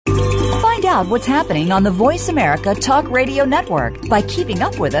out what's happening on the Voice America Talk Radio Network by keeping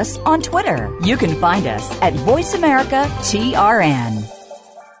up with us on Twitter. You can find us at Voice America TRN.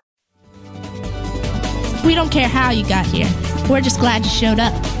 We don't care how you got here. We're just glad you showed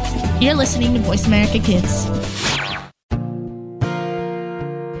up. You're listening to Voice America Kids.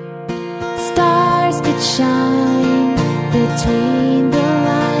 Stars could shine between the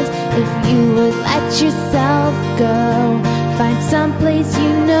lines if you would let yourself go. Find someplace you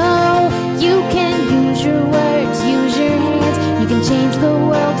know you can use your words, use your hands. You can change the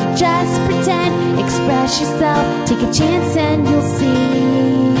world or just pretend. Express yourself, take a chance and you'll see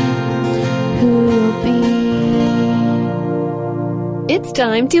who you'll be. It's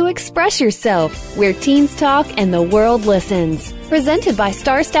time to express yourself, where teens talk and the world listens. Presented by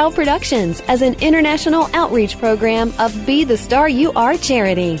Star Style Productions as an international outreach program of Be the Star You Are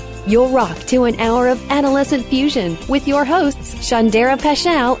charity. You'll rock to an hour of adolescent fusion with your hosts, Shandera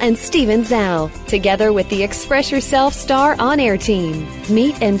Paschal and Steven Zhao, together with the Express Yourself Star on-air team.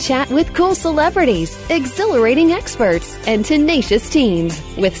 Meet and chat with cool celebrities, exhilarating experts, and tenacious teens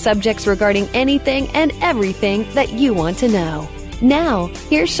with subjects regarding anything and everything that you want to know. Now,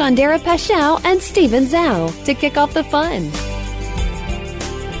 here's Shandera Paschal and Steven Zhao to kick off the fun.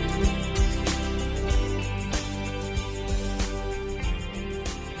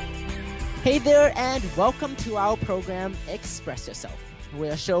 Hey there, and welcome to our program, Express Yourself.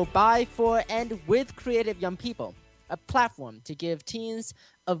 We're a show by, for, and with creative young people, a platform to give teens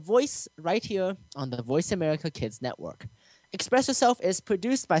a voice right here on the Voice America Kids Network. Express Yourself is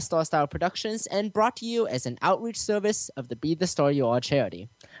produced by Star Style Productions and brought to you as an outreach service of the Be the Star You Are charity.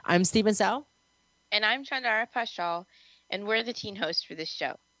 I'm Steven Zhao. And I'm Chandara Paschal, and we're the teen hosts for this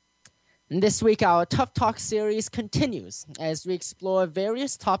show. And this week, our Tough Talk series continues as we explore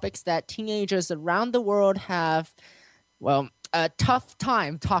various topics that teenagers around the world have, well, a tough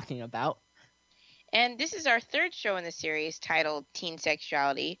time talking about. And this is our third show in the series titled Teen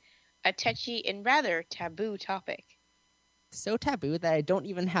Sexuality, a touchy and rather taboo topic. So taboo that I don't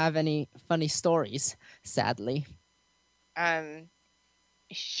even have any funny stories, sadly.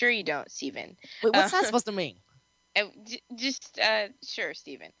 Sure you don't, Steven. Wait, what's that supposed to mean? Sure,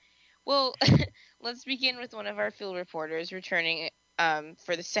 Steven. Well, let's begin with one of our field reporters returning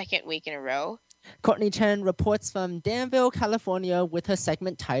for the second week in a row. Courtney Chen reports from Danville, California with her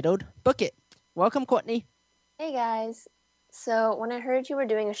segment titled Book It. Welcome, Courtney. Hey, guys. So when I heard you were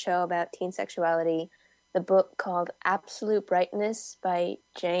doing a show about teen sexuality, the book called Absolute Brightness by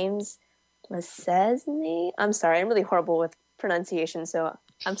James Masesny. I'm sorry, I'm really horrible with pronunciation, so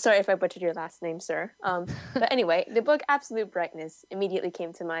I'm sorry if I butchered your last name, sir. But anyway, the book Absolute Brightness immediately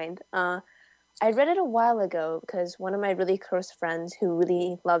came to mind. I read it a while ago because one of my really close friends who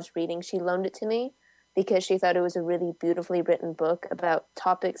really loves reading, she loaned it to me because she thought it was a really beautifully written book about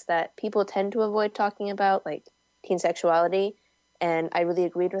topics that people tend to avoid talking about, like teen sexuality. And I really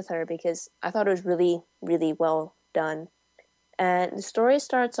agreed with her because I thought it was really, really well done. And the story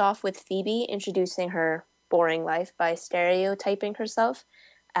starts off with Phoebe introducing her boring life by stereotyping herself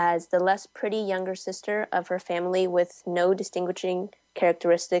as the less pretty younger sister of her family with no distinguishing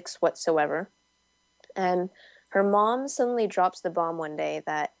characteristics whatsoever. And her mom suddenly drops the bomb one day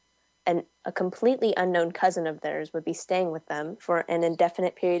that a completely unknown cousin of theirs would be staying with them for an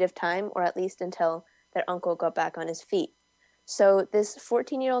indefinite period of time, or at least until their uncle got back on his feet. So this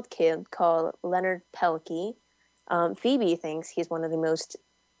 14-year-old kid called Leonard Pelkey, Phoebe thinks he's one of the most,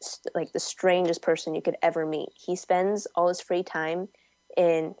 the strangest person you could ever meet. He spends all his free time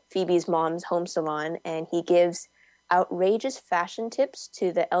in Phoebe's mom's home salon, and he gives outrageous fashion tips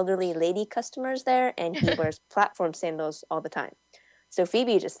to the elderly lady customers there, and he wears platform sandals all the time. So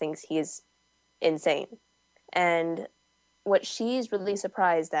Phoebe just thinks he's insane. And what she's really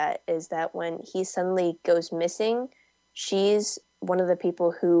surprised at is that when he suddenly goes missing, she's one of the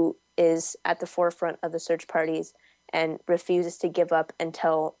people who is at the forefront of the search parties and refuses to give up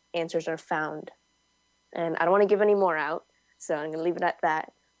until answers are found. And I don't want to give any more out, so I'm going to leave it at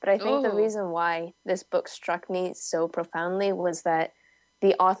that. But I think the reason why this book struck me so profoundly was that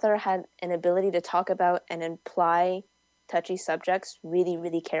the author had an ability to talk about and imply touchy subjects really,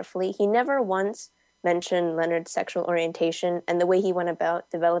 really carefully. He never once mentioned Leonard's sexual orientation, and the way he went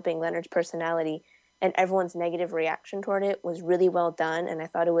about developing Leonard's personality and everyone's negative reaction toward it was really well done, and I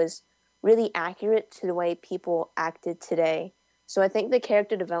thought it was really accurate to the way people acted today. So I think the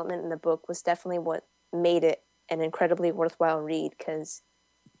character development in the book was definitely what made it an incredibly worthwhile read, because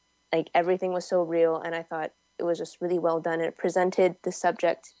everything was so real, and I thought it was just really well done. It presented the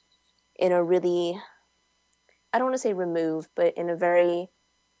subject in a really, I don't want to say removed, but in a very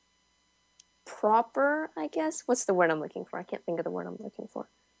proper, I guess. What's the word I'm looking for? I can't think of the word I'm looking for.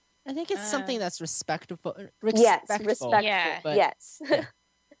 I think it's something that's respectful. Yes, Respectful. respectful. Yeah. But- Yes. yeah.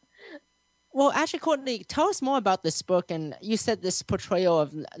 Well, actually, Courtney, tell us more about this book. And you said this portrayal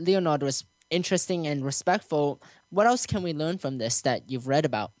of Leonard was interesting and respectful. What else can we learn from this that you've read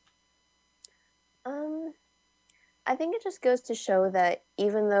about? I think it just goes to show that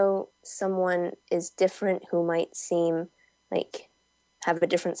even though someone is different who might seem like have a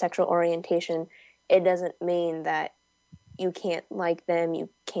different sexual orientation, it doesn't mean that you can't like them,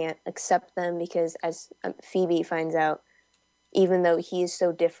 you can't accept them, because as Phoebe finds out, even though he is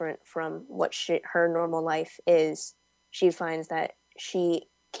so different from what her normal life is, she finds that she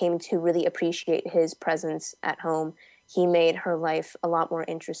came to really appreciate his presence at home. He made her life a lot more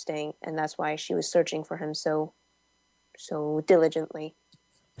interesting, and that's why she was searching for him so diligently.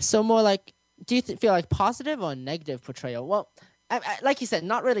 So more like, do you feel like positive or negative portrayal? Well, like you said,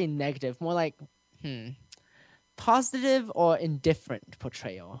 not really negative, more like, positive or indifferent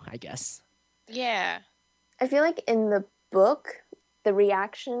portrayal, I guess. Yeah. I feel like in the book, the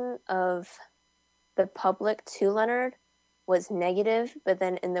reaction of the public to Leonard was negative, but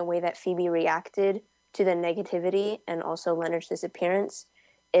then in the way that Phoebe reacted to the negativity and also Leonard's disappearance,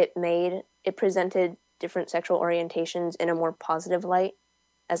 it presented different sexual orientations in a more positive light,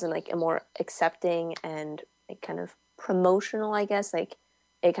 as in like a more accepting and like kind of promotional, I guess. Like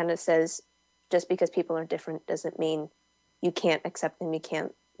it kind of says just because people are different doesn't mean you can't accept them, you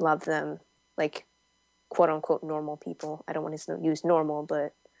can't love them, like quote unquote normal people. I don't want to use normal,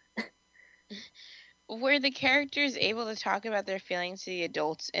 but Were the characters able to talk about their feelings to the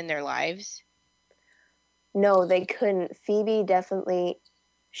adults in their lives? no, they couldn't. Phoebe definitely,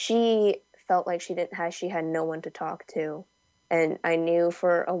 she felt like she had no one to talk to. And I knew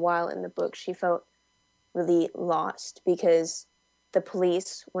for a while in the book she felt really lost because the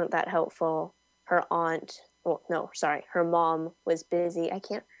police weren't that helpful. Her mom was busy. I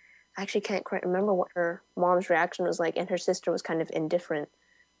can't quite remember what her mom's reaction was like, and her sister was kind of indifferent.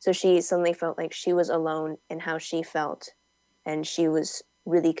 So she suddenly felt like she was alone in how she felt, and she was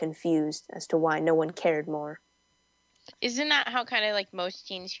really confused as to why no one cared more. Isn't that how kind of like most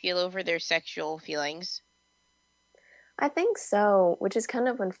teens feel over their sexual feelings? I think so, which is kind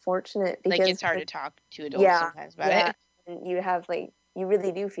of unfortunate because Like it's hard to talk to adults sometimes about it. And you have you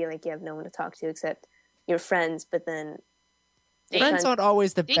really do feel like you have no one to talk to except your friends, but then Friends aren't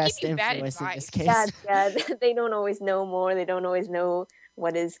always the they best give you bad influence in this advice. case. Yeah, they don't always know more. They don't always know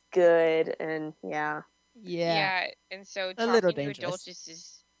what is good, and yeah. Yeah, and so A little talking to adults dangerous.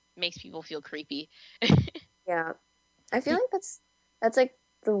 just makes people feel creepy. Yeah. I feel like that's like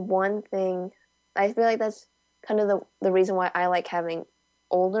the one thing. I feel like that's kind of the reason why I like having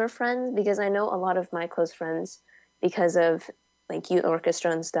older friends, because I know a lot of my close friends because of like youth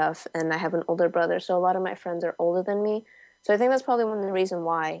orchestra and stuff, and I have an older brother, so a lot of my friends are older than me. So I think that's probably one of the reasons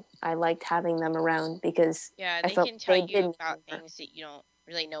why I liked having them around, because Yeah, I they felt can tell they you didn't about know. things that you don't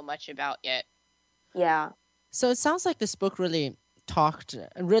really know much about yet. Yeah. So it sounds like this book really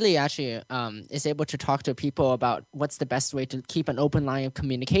actually is able to talk to people about what's the best way to keep an open line of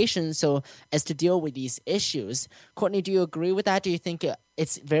communication so as to deal with these issues. Courtney, do you agree with that? Do you think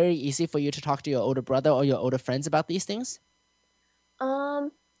it's very easy for you to talk to your older brother or your older friends about these things?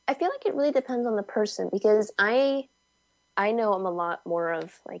 I feel like it really depends on the person, because I know I'm a lot more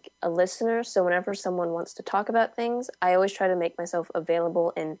of like a listener, so whenever someone wants to talk about things, I always try to make myself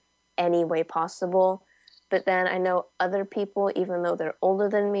available in any way possible. But then I know other people, even though they're older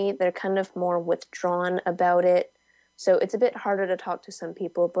than me, they're kind of more withdrawn about it. So it's a bit harder to talk to some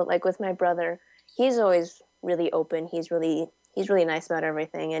people. But like with my brother, he's always really open. He's really nice about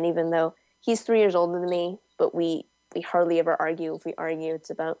everything. And even though he's 3 years older than me, but we hardly ever argue. If we argue, it's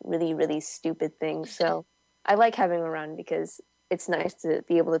about really, really stupid things. So I like having him around because it's nice to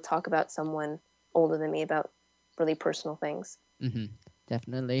be able to talk about someone older than me about really personal things. Mm-hmm.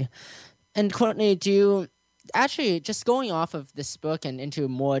 Definitely. And Courtney, do you actually, just going off of this book and into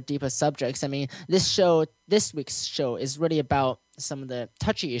more deeper subjects, I mean, this week's show is really about some of the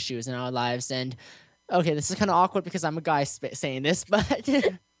touchy issues in our lives. And okay, this is kind of awkward because I'm a guy saying this, but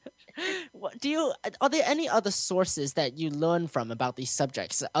are there any other sources that you learn from about these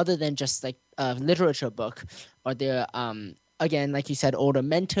subjects other than just like a literature book? Are there, again, like you said, older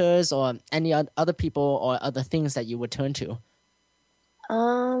mentors or any other people or other things that you would turn to?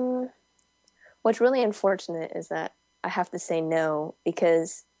 What's really unfortunate is that I have to say no,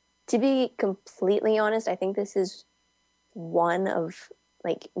 because to be completely honest, I think this is one of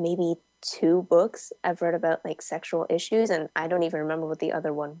like maybe 2 books I've read about like sexual issues, and I don't even remember what the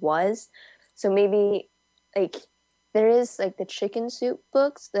other one was. So maybe like there is like the Chicken Soup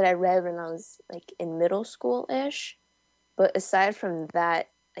books that I read when I was like in middle school-ish. But aside from that,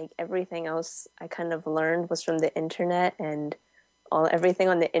 like everything else I kind of learned was from the internet, and everything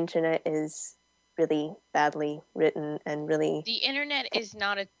on the internet is really badly written and really. The internet is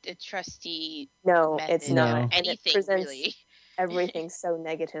not a trusty. No, method it's not. or anything really. Everything so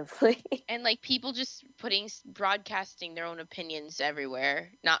negatively. And like people just broadcasting their own opinions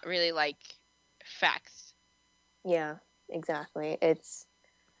everywhere, not really like facts. Yeah, exactly.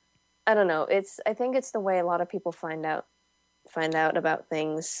 I don't know. I think it's the way a lot of people find out about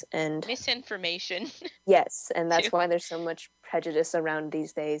things, and misinformation. Yes, and that's why there's so much prejudice around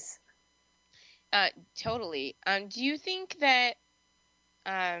these days. Totally. Do you think that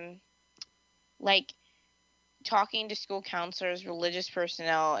like talking to school counselors, religious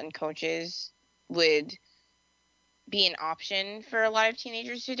personnel, and coaches would be an option for a lot of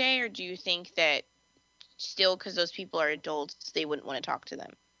teenagers today, or do you think that still, because those people are adults, they wouldn't want to talk to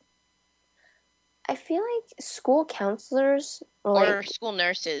them? I feel like school counselors or school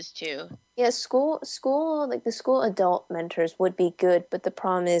nurses too. Yeah, school like the school adult mentors would be good, but the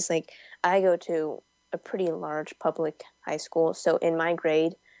problem is like I go to a pretty large public high school, so in my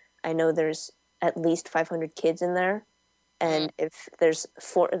grade, I know there's at least 500 kids in there, and if there's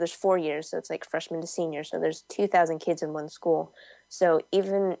 4 years, so it's like freshman to senior, so there's 2,000 kids in one school. So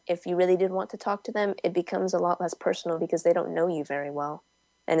even if you really did want to talk to them, it becomes a lot less personal because they don't know you very well.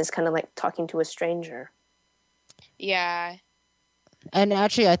 And it's kind of like talking to a stranger. Yeah. And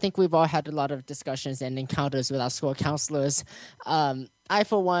actually, I think we've all had a lot of discussions and encounters with our school counselors. I,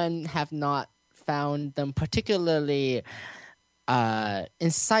 for one, have not found them particularly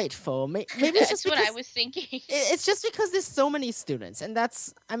insightful. Maybe it's just what I was thinking. It's just because there's so many students, and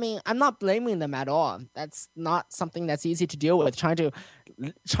I'm not blaming them at all. That's not something that's easy to deal with. Trying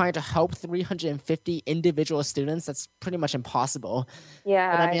to help 350 individual students, that's pretty much impossible.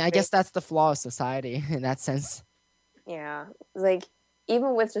 Yeah. But I guess that's the flaw of society in that sense. Yeah. Like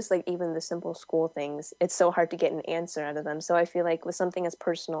even with just like even the simple school things, it's so hard to get an answer out of them. So I feel like with something as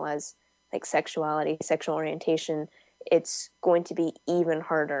personal as like sexuality, sexual orientation, it's going to be even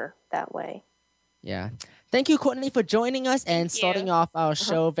harder that way. Yeah. Thank you, Courtney, for joining us and starting off our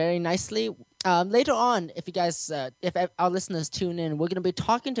show very nicely. Later on, if you guys, if our listeners tune in, we're going to be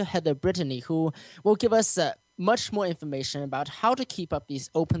talking to Heather Brittany, who will give us much more information about how to keep up these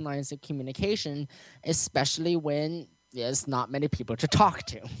open lines of communication, especially when there's not many people to talk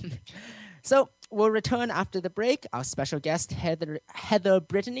to. So we'll return after the break. Our special guest, Heather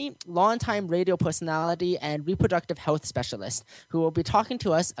Brittany, longtime radio personality and reproductive health specialist, who will be talking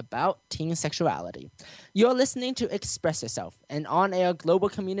to us about teen sexuality. You're listening to Express Yourself, an on-air global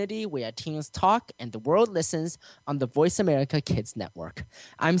community where teens talk and the world listens on the Voice America Kids Network.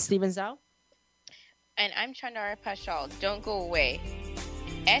 I'm Steven Zhao. And I'm Chandara Pashal. Don't go away.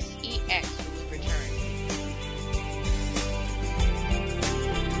 SEX will return.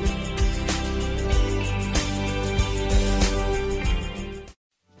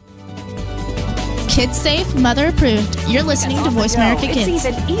 Kids safe, mother approved. You're listening to Voice America Kids. It's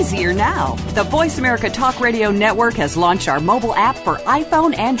even easier now. The Voice America Talk Radio Network has launched our mobile app for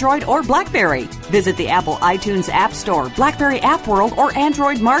iPhone, Android, or BlackBerry. Visit the Apple iTunes App Store, BlackBerry App World, or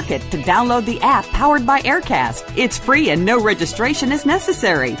Android Market to download the app powered by Aircast. It's free and no registration is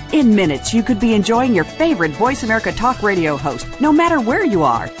necessary. In minutes, you could be enjoying your favorite Voice America Talk Radio host, no matter where you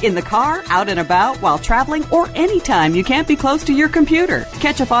are, in the car, out and about, while traveling, or anytime you can't be close to your computer.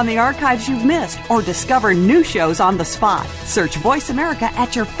 Catch up on the archives you've missed, or discover new shows on the spot. Search Voice America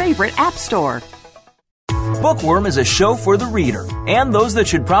at your favorite app store. Bookworm is a show for the reader and those that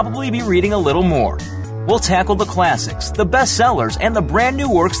should probably be reading a little more. We'll tackle the classics, the bestsellers, and the brand new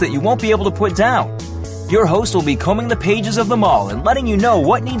works that you won't be able to put down. Your host will be combing the pages of them all and letting you know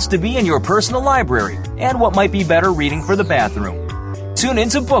what needs to be in your personal library and what might be better reading for the bathroom. Tune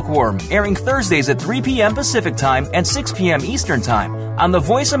into Bookworm, airing Thursdays at 3 p.m. Pacific Time and 6 p.m. Eastern Time on the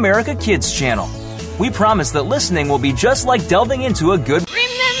Voice America Kids channel. We promise that listening will be just like delving into a good...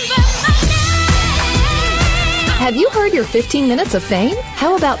 Have you heard your 15 minutes of fame?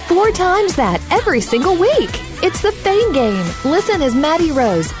 How about 4 times that every single week? It's the Fame Game. Listen as Maddie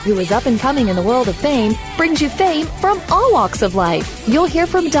Rose, who is up and coming in the world of fame, brings you fame from all walks of life. You'll hear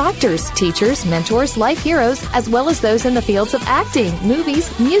from doctors, teachers, mentors, life heroes, as well as those in the fields of acting,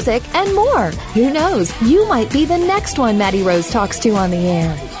 movies, music, and more. Who knows? You might be the next one Maddie Rose talks to on the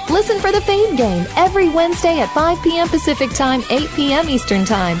air. Listen for the Fame Game every Wednesday at 5 p.m. Pacific Time, 8 p.m. Eastern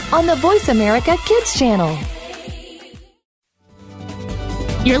Time on the Voice America Kids channel.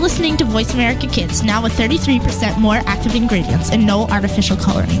 You're listening to Voice America Kids, now with 33% more active ingredients and no artificial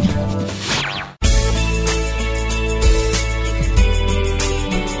coloring.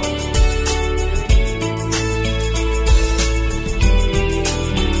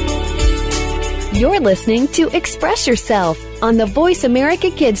 You're listening to Express Yourself on the Voice America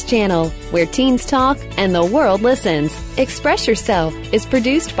Kids channel, where teens talk and the world listens. Express Yourself is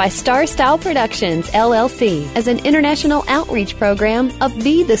produced by Star Style Productions, LLC, as an international outreach program of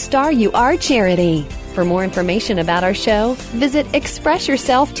Be the Star You Are charity. For more information about our show, visit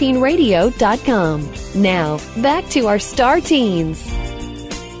expressyourselfteenradio.com. Now, back to our star teens.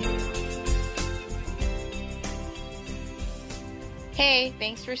 Hey,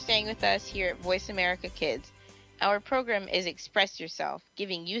 thanks for staying with us here at Voice America Kids. Our program is Express Yourself,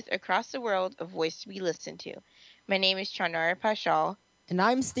 giving youth across the world a voice to be listened to. My name is Chandara Pashal. And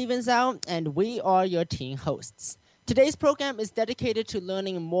I'm Steven Zhao, and we are your teen hosts. Today's program is dedicated to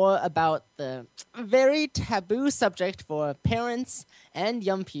learning more about the very taboo subject for parents and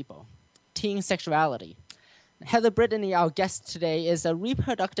young people, teen sexuality. Heather Brittany, our guest today, is a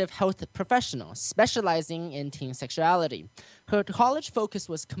reproductive health professional specializing in teen sexuality. Her college focus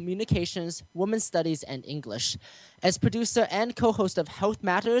was communications, women's studies, and English. As producer and co-host of Health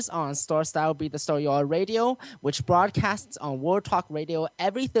Matters on Star Style Be the Star You Are Radio, which broadcasts on World Talk Radio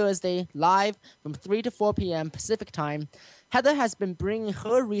every Thursday live from 3 to 4 p.m. Pacific Time, Heather has been bringing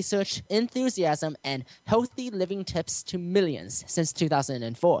her research, enthusiasm, and healthy living tips to millions since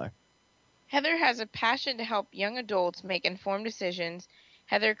 2004. Heather has a passion to help young adults make informed decisions.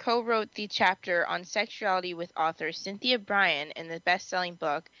 Heather co-wrote the chapter on sexuality with author Cynthia Bryan in the best-selling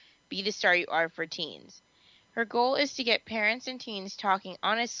book, Be the Star You Are for Teens. Her goal is to get parents and teens talking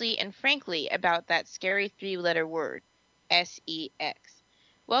honestly and frankly about that scary three-letter word, SEX.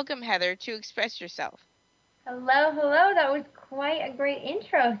 Welcome, Heather, to Express Yourself. Hello. That was quite a great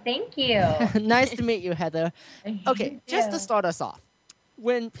intro. Thank you. Nice to meet you, Heather. Okay, just to start us off.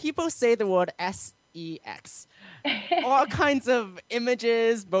 When people say the word SEX, all kinds of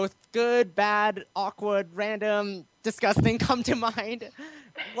images, both good, bad, awkward, random, disgusting, come to mind.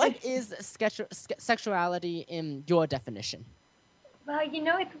 What is sexuality in your definition? Well,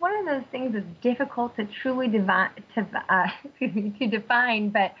 it's one of those things that's difficult to truly define.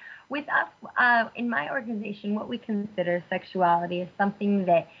 But with us, in my organization, what we consider sexuality is something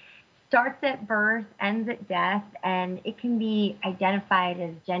that starts at birth, ends at death, and it can be identified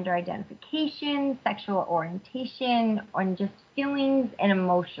as gender identification, sexual orientation, or just feelings and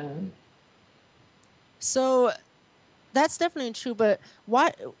emotions. So that's definitely true, but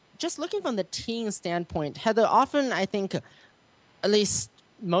why? Just looking from the teen standpoint, Heather, often I think, at least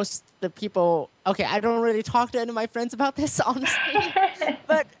most of the people, okay, I don't really talk to any of my friends about this, honestly,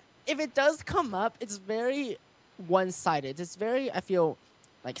 but if it does come up, it's very one-sided. It's very, I feel,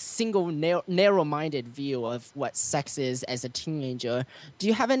 like single, narrow-minded view of what sex is as a teenager. Do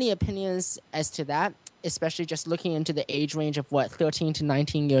you have any opinions as to that, especially just looking into the age range of, 13 to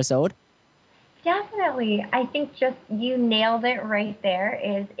 19 years old? Definitely. I think just you nailed it right there.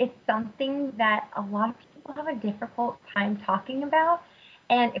 It's something that a lot of people have a difficult time talking about.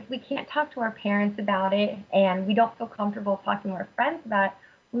 And if we can't talk to our parents about it and we don't feel comfortable talking to our friends about it,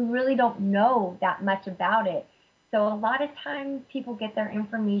 we really don't know that much about it. So a lot of times people get their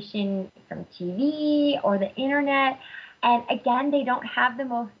information from TV or the internet, and again, they don't have the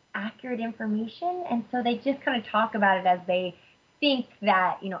most accurate information, and so they just kind of talk about it as they think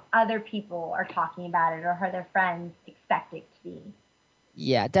that, other people are talking about it or how their friends expect it to be.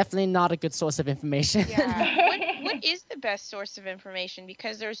 Yeah, definitely not a good source of information. Yeah. What is the best source of information?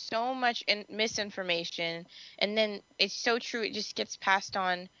 Because there's so much misinformation, and then it's so true, it just gets passed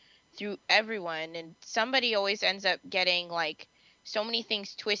on through everyone, and somebody always ends up getting like so many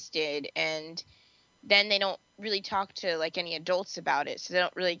things twisted, and then they don't really talk to like any adults about it, so they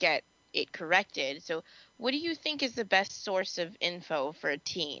don't really get it corrected. So what do you think is the best source of info for a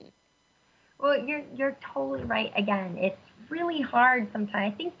teen? Well, you're totally right. Again, it's really hard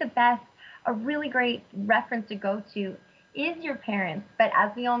sometimes. I think a really great reference to go to is your parents, but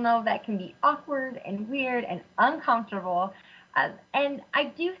as we all know, that can be awkward and weird and uncomfortable. And I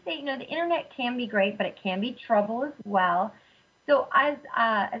do say, the internet can be great, but it can be trouble as well. So as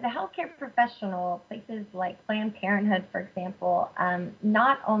a healthcare professional, places like Planned Parenthood, for example,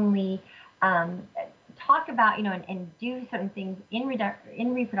 not only talk about, and do certain things in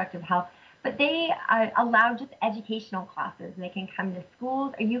reproductive health, but they allow just educational classes. And they can come to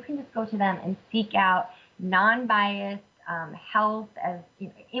schools, or you can just go to them and seek out non-biased health as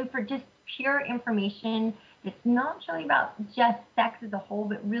just pure information. It's not really about just sex as a whole,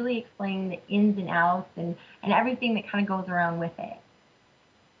 but really explaining the ins and outs and everything that kind of goes around with it.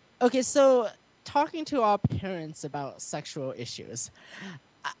 Okay, so talking to our parents about sexual issues.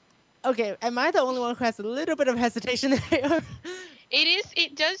 Okay, am I the only one who has a little bit of hesitation there?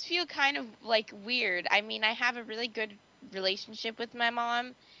 It does feel kind of like weird. I mean, I have a really good relationship with my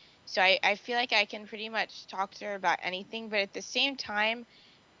mom, So I feel like I can pretty much talk to her about anything, but at the same time,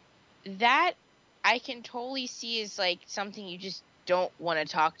 that I can totally see as like something you just don't want to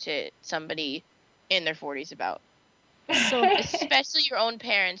talk to somebody in their 40s about. So Especially your own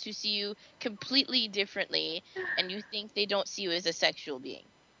parents who see you completely differently and you think they don't see you as a sexual being.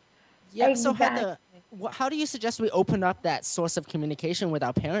 yeah, so Exactly. Heather, how do you suggest we open up that source of communication with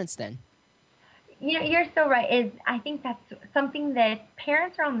our parents then? You're so right. I think that's something that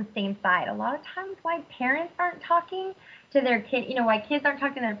parents are on the same side. A lot of times, why parents aren't talking to their kid, why kids aren't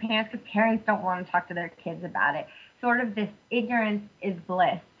talking to their parents, because parents don't want to talk to their kids about it. Sort of this ignorance is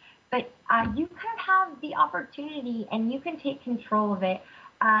bliss. But you can have the opportunity, and you can take control of it.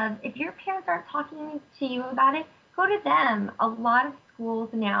 If your parents aren't talking to you about it, go to them. A lot of schools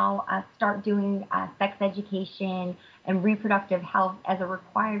now start doing sex education and reproductive health as a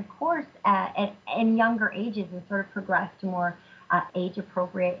required course in younger ages and sort of progress to more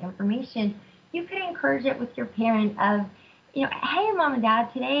age-appropriate information. You could encourage it with your parent of, hey, mom and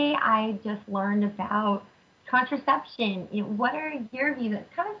dad, today I just learned about contraception. What are your views?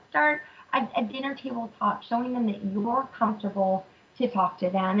 Kind of start a dinner table talk, showing them that you're comfortable to talk to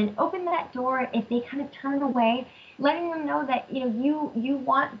them, and open that door if they kind of turn away, letting them know that you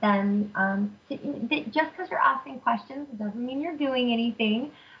want them that just because you're asking questions doesn't mean you're doing anything,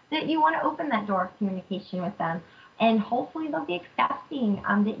 that you want to open that door of communication with them, and hopefully they'll be accepting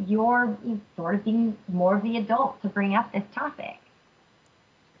that you're sort of being more of the adult to bring up this topic.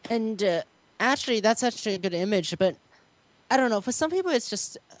 And actually, that's actually a good image, but I don't know. For some people, it's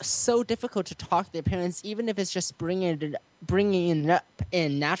just so difficult to talk to their parents, even if it's just bringing it up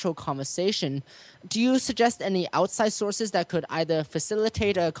in natural conversation. Do you suggest any outside sources that could either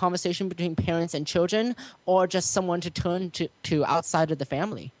facilitate a conversation between parents and children, or just someone to turn to outside of the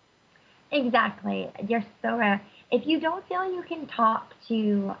family? Exactly. You're so right. If you don't feel you can talk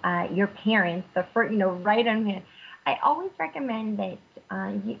to your parents, right on hand, I always recommend that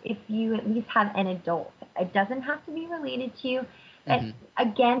if you at least have an adult. It doesn't have to be related to you. But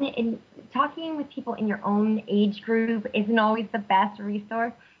again, in talking with people in your own age group isn't always the best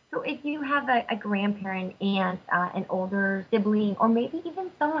resource. So if you have a grandparent, aunt, an older sibling, or maybe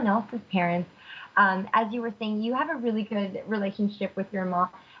even someone else's parents, as you were saying, you have a really good relationship with your mom,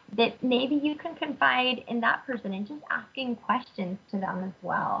 that maybe you can confide in that person and just asking questions to them as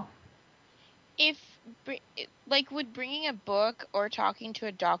well. Would bringing a book or talking to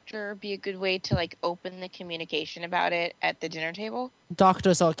a doctor be a good way to open the communication about it at the dinner table?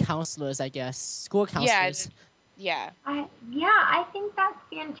 Doctors or counselors, I guess. School counselors. Yeah. I think that's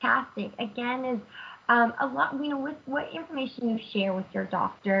fantastic. Again, is a lot, with what information you share with your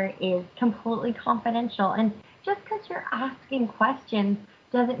doctor is completely confidential. And just because you're asking questions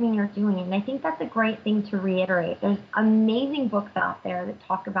doesn't mean you're doing it. And I think that's a great thing to reiterate. There's amazing books out there that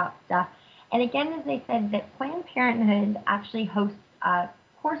talk about stuff. And again, as I said, that Planned Parenthood actually hosts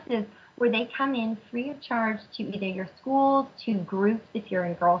courses where they come in free of charge to either your schools, to groups if you're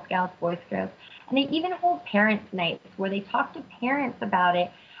in Girl Scouts, Boy Scouts, and they even hold parents' nights where they talk to parents about it,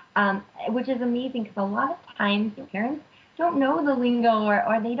 which is amazing because a lot of times parents don't know the lingo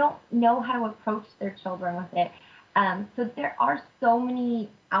or they don't know how to approach their children with it. So there are so many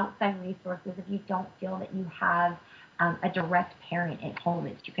outside resources if you don't feel that you have a direct parent at home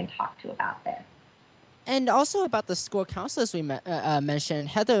that you can talk to about this. And also about the school counselors we mentioned.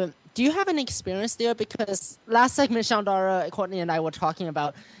 Heather, do you have any experience there? Because last segment, Shandara, Courtney, and I were talking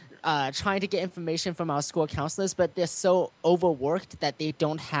about trying to get information from our school counselors, but they're so overworked that they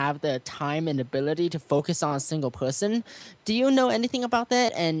don't have the time and ability to focus on a single person. Do you know anything about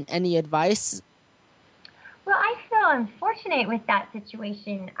that, and any advice? Well, I feel unfortunate with that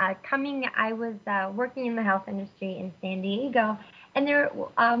situation. I was working in the health industry in San Diego,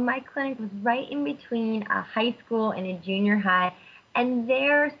 and my clinic was right in between a high school and a junior high, and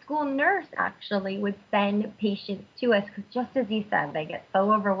their school nurse actually would send patients to us because, just as you said, they get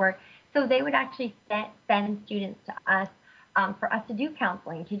so overworked. So they would actually send students to us for us to do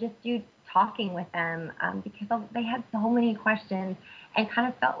counseling, to just do talking with them because they had so many questions and kind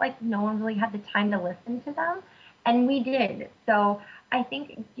of felt like no one really had the time to listen to them. And we did. So I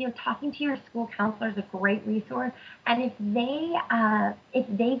think, talking to your school counselor is a great resource. And if they,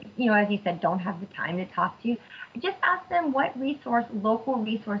 as you said, don't have the time to talk to you, just ask them what local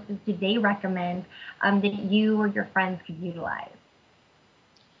resources do they recommend that you or your friends could utilize.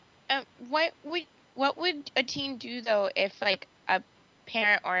 What would a teen do though if a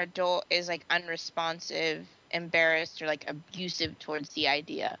parent or adult is unresponsive, embarrassed, or abusive towards the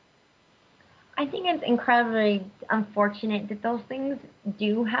idea? I think it's incredibly unfortunate that those things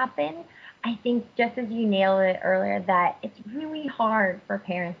do happen. I think just as you nailed it earlier, that it's really hard for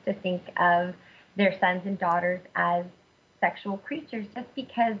parents to think of their sons and daughters as sexual creatures, just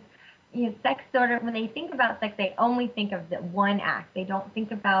because sex sort of, when they think about sex, they only think of the one act. They don't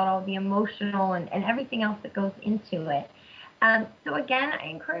think about all the emotional and everything else that goes into it. So again,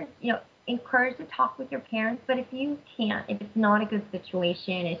 I encourage to talk with your parents, but if you can't, if it's not a good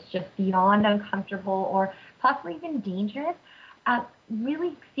situation, it's just beyond uncomfortable or possibly even dangerous,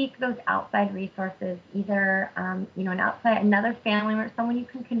 really seek those outside resources, either another family member, someone you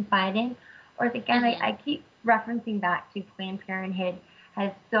can confide in, or again, I keep referencing back to Planned Parenthood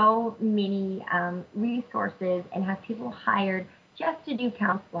has so many resources and has people hired just to do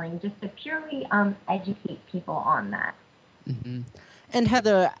counseling, just to purely educate people on that. Mm-hmm. And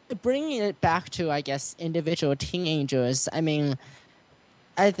Heather, bringing it back to, I guess, individual teenagers, I mean,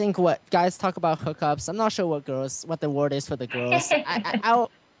 I think what guys talk about hookups, I'm not sure what the word is for the girls. I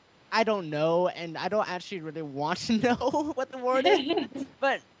don't know, and I don't actually really want to know what the word is.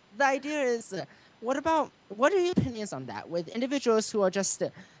 But the idea is, what are your opinions on that with individuals who are just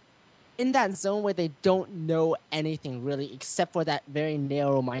in that zone where they don't know anything really except for that very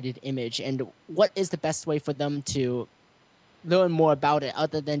narrow-minded image, and what is the best way for them to learn more about it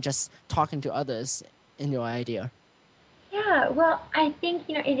other than just talking to others, in your idea? Yeah, well, I think,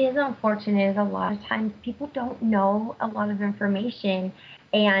 it is unfortunate. A lot of times people don't know a lot of information,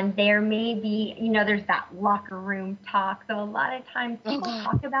 and there may be, there's that locker room talk. So a lot of times people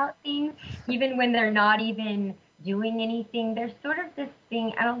talk about things even when they're not even doing anything. There's sort of this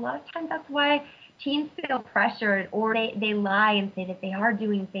thing, and a lot of times that's why teens feel pressured, or they lie and say that they are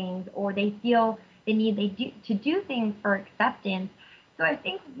doing things, or they feel the need to do things for acceptance. So I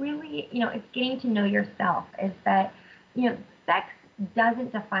think really, it's getting to know yourself, is that, sex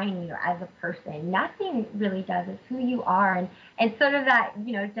doesn't define you as a person. Nothing really does. It's who you are. And sort of that,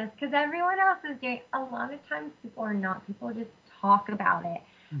 just because everyone else is doing, a lot of times people are not. People just talk about it.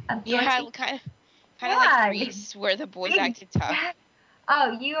 Kind of like Grease, where the boys acted tough.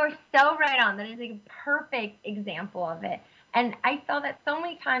 Oh, you are so right on. That is a perfect example of it. And I saw that so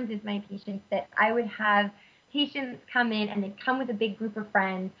many times with my patients, that I would have patients come in and they'd come with a big group of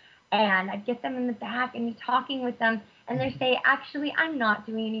friends, and I'd get them in the back and be talking with them, and they'd say, actually, I'm not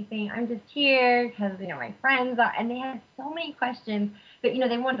doing anything. I'm just here because, my friends are, and they had so many questions, but,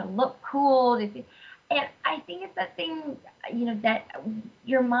 they wanted to look cool. And I think it's that thing, that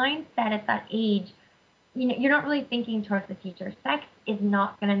your mindset at that age, you're not really thinking towards the future. Sex is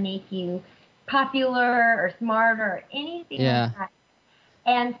not going to make you popular or smarter or anything like that.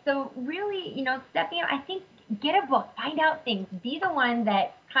 And so really, stepping out, I think, get a book, find out things, be the one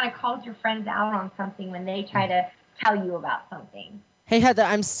that kind of calls your friends out on something when they try to tell you about something. Hey, Heather,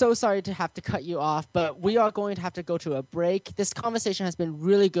 I'm so sorry to have to cut you off, but we are going to have to go to a break. This conversation has been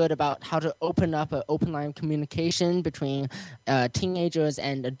really good about how to open up an open line communication between teenagers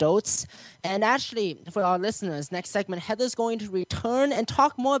and adults. And actually, for our listeners, next segment, Heather's going to return and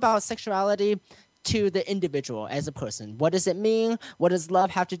talk more about sexuality to the individual as a person. What does it mean? What does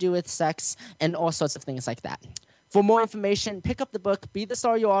love have to do with sex? And all sorts of things like that. For more information, pick up the book Be the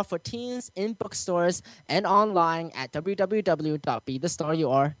Star You Are for teens in bookstores and online at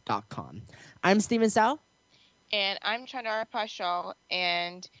www.BeTheStarYouAre.com. I'm Stephen Tsao. And I'm Chandara Paschal.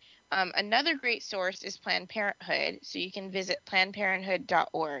 And another great source is Planned Parenthood. So you can visit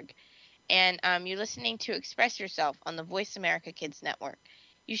PlannedParenthood.org. And you're listening to Express Yourself on the Voice America Kids Network.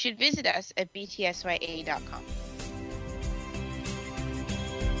 You should visit us at btsya.com.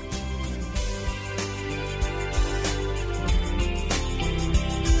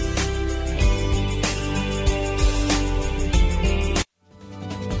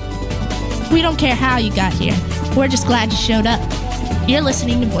 We don't care how you got here. We're just glad you showed up. You're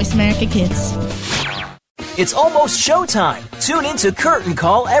listening to Voice America Kids. It's almost showtime. Tune in to Curtain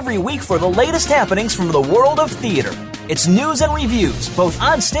Call every week for the latest happenings from the world of theater. It's news and reviews, both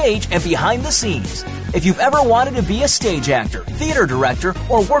on stage and behind the scenes. If you've ever wanted to be a stage actor, theater director,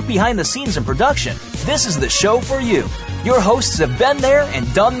 or work behind the scenes in production, this is the show for you. Your hosts have been there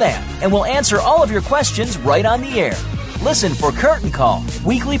and done that, and will answer all of your questions right on the air. Listen for Curtain Call.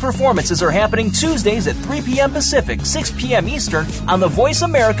 Weekly performances are happening Tuesdays at 3 p.m. Pacific, 6 p.m. Eastern on the Voice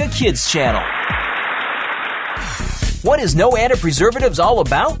America Kids channel. What is No Added Preservatives all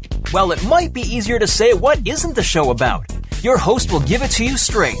about? Well, it might be easier to say what isn't the show about. Your host will give it to you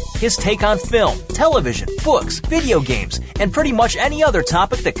straight. His take on film, television, books, video games, and pretty much any other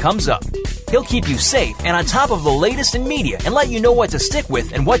topic that comes up. He'll keep you safe and on top of the latest in media and let you know what to stick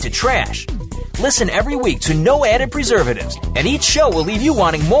with and what to trash. Listen every week to No Added Preservatives, and each show will leave you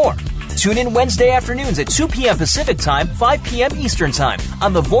wanting more. Tune in Wednesday afternoons at 2 p.m. Pacific Time, 5 p.m. Eastern Time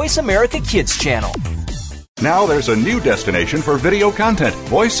on the Voice America Kids channel. Now there's a new destination for video content,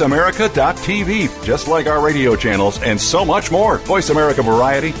 voiceamerica.tv. Just like our radio channels and so much more. Voice America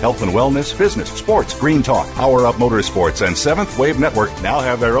Variety, Health and Wellness, Business, Sports, Green Talk, Power Up Motorsports, and Seventh Wave Network now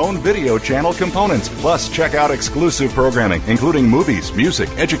have their own video channel components. Plus, check out exclusive programming, including movies, music,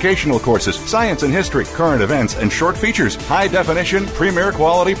 educational courses, science and history, current events, and short features. High definition, premier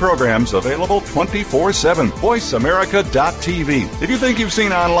quality programs available 24/7. VoiceAmerica.tv. If you think you've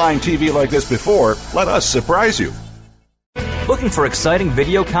seen online TV like this before, let us surprise you. Looking for exciting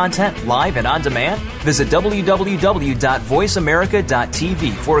video content live and on demand? Visit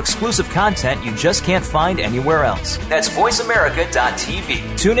www.voiceamerica.tv for exclusive content you just can't find anywhere else. That's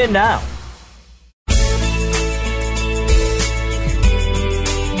voiceamerica.tv. Tune in now.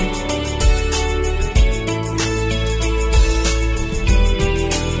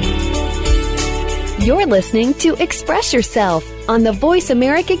 You're listening to Express Yourself on the Voice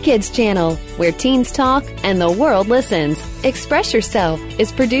America Kids channel, where teens talk and the world listens. Express Yourself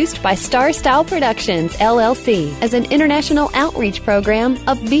is produced by Star Style Productions, LLC, as an international outreach program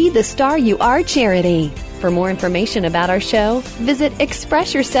of Be the Star You Are charity. For more information about our show, visit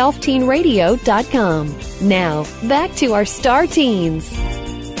ExpressYourselfTeenRadio.com. Now, back to our star teens.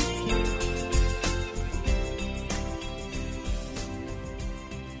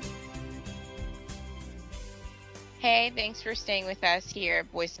 Hey, thanks for staying with us here at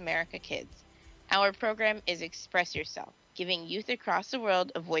Voice America Kids. Our program is Express Yourself, giving youth across the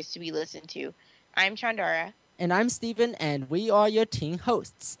world a voice to be listened to. I'm Chandara. And I'm Stephen, and we are your teen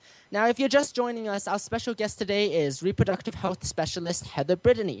hosts. Now, if you're just joining us, our special guest today is reproductive health specialist Heather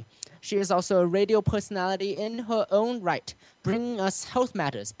Brittany. She is also a radio personality in her own right, bringing us health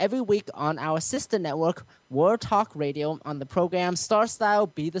matters every week on our sister network, World Talk Radio, on the program Star Style,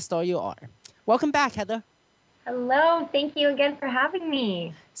 Be the Star You Are. Welcome back, Heather. Hello, thank you again for having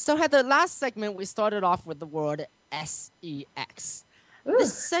me. So, Heather, last segment we started off with the word sex. Ooh.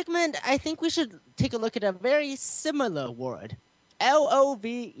 This segment, I think we should take a look at a very similar word, love.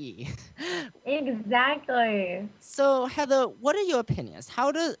 Exactly. So, Heather, what are your opinions?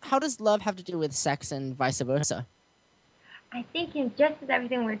 How does love have to do with sex and vice versa? I think just as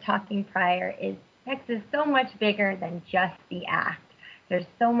everything we were talking prior, is sex is so much bigger than just the act. There's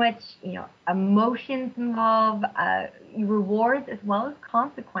so much, emotions involved, rewards as well as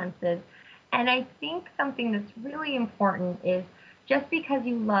consequences. And I think something that's really important is just because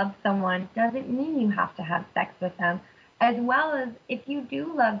you love someone doesn't mean you have to have sex with them. As well as if you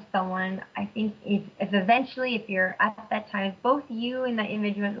do love someone, I think if eventually, if you're at that time, both you and the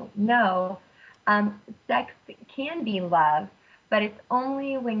individual know, sex can be love, but it's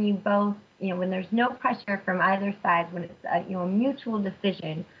only when you both, when there's no pressure from either side, when it's a mutual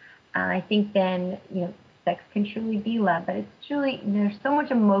decision, I think then, sex can truly be love. But it's truly, there's so much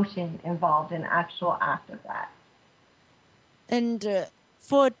emotion involved in the actual act of that. And I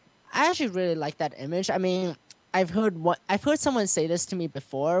actually really like that image. I mean, I've heard someone say this to me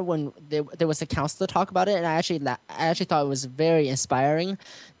before when there was a counselor talk about it, and I actually thought it was very inspiring.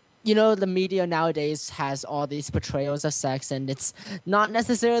 The media nowadays has all these portrayals of sex, and it's not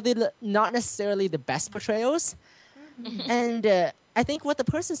necessarily the best portrayals. Mm-hmm. And I think what the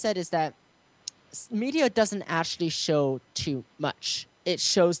person said is that media doesn't actually show too much. It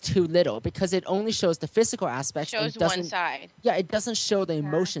shows too little because it only shows the physical aspects. It shows one side. Yeah, it doesn't show the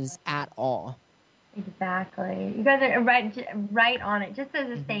emotions at all. Exactly. You guys are right on it. Just as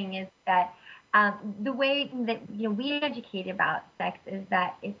the saying is that the way that we educate about sex is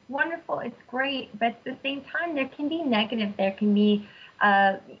that it's wonderful, it's great, but at the same time there can be negative, there can be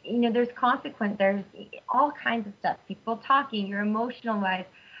there's consequence, there's all kinds of stuff, people talking, you're emotional wise,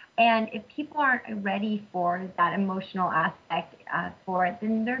 and if people aren't ready for that emotional aspect for it,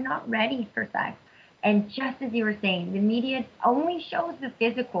 then they're not ready for sex. And just as you were saying, the media only shows the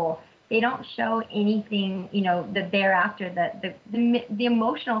physical. They don't show anything, the thereafter, the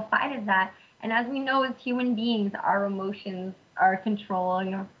emotional side of that. And as we know, as human beings, our emotions are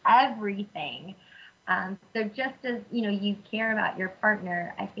controlling everything. So just as, you care about your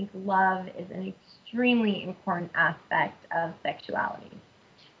partner, I think love is an extremely important aspect of sexuality.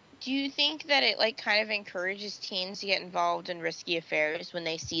 Do you think that it kind of encourages teens to get involved in risky affairs when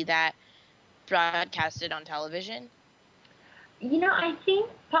they see that broadcasted on television? I think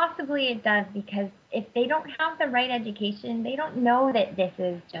possibly it does, because if they don't have the right education, they don't know that this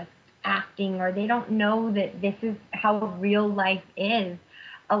is just acting, or they don't know that this is how real life is.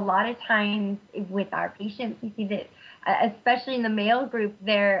 A lot of times with our patients, we see that especially in the male group,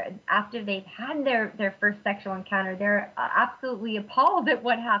 they're after they've had their first sexual encounter, they're absolutely appalled at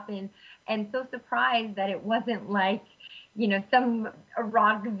what happened and so surprised that it wasn't like, some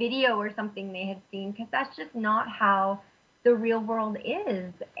erotic video or something they had seen, because that's just not how the real world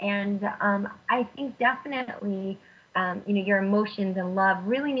is. And I think definitely, your emotions and love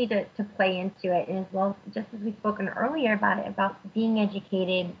really need to play into it, and as well, just as we've spoken earlier about it, about being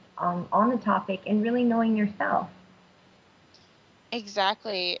educated on the topic and really knowing yourself.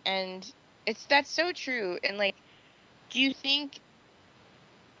 Exactly, and that's so true. And do you think,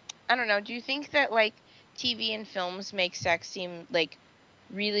 I don't know, do you think that TV and films make sex seem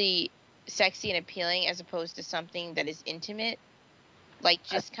really sexy and appealing as opposed to something that is intimate?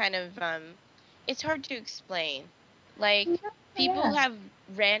 Just kind of, it's hard to explain. People who have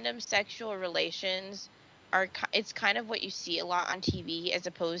random sexual relations it's kind of what you see a lot on TV, as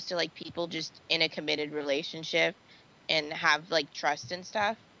opposed to people just in a committed relationship and have trust and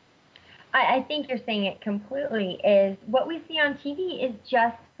stuff. I think you're saying it completely. Is what we see on TV is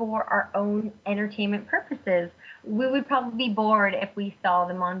just for our own entertainment purposes. We would probably be bored if we saw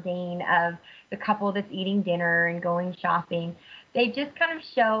the mundane of the couple that's eating dinner and going shopping. They just kind of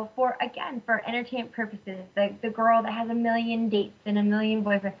show for entertainment purposes. The girl that has a million dates and a million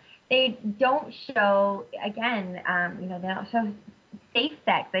boyfriends. They don't show, they don't show safe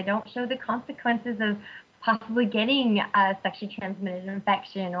sex. They don't show the consequences of possibly getting a sexually transmitted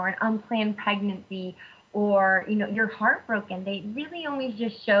infection or an unplanned pregnancy, or you're heartbroken. They really only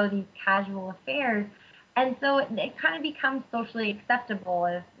just show these casual affairs, and so it kind of becomes socially acceptable.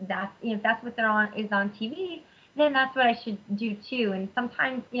 If that's what is on TV, then that's what I should do too. And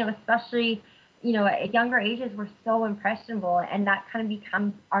sometimes, especially at younger ages, we're so impressionable, and that kind of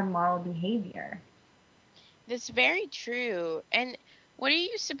becomes our moral behavior. That's very true. And what are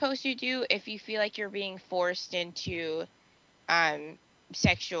you supposed to do if you feel like you're being forced into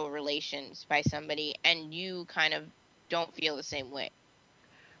sexual relations by somebody and you kind of don't feel the same way?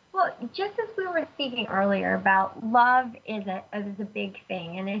 Well, just as we were speaking earlier about love is a big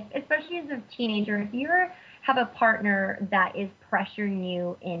thing, and especially as a teenager, if you have a partner that is pressuring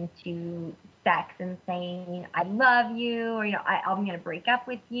you into sex and saying, I love you, or I'm going to break up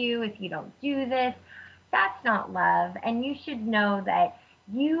with you if you don't do this, that's not love. And you should know that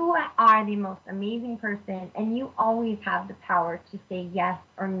you are the most amazing person, and you always have the power to say yes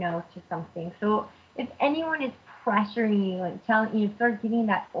or no to something. So if anyone is pressuring you and telling you, start giving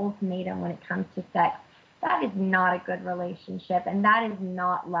that ultimatum when it comes to sex, that is not a good relationship, and that is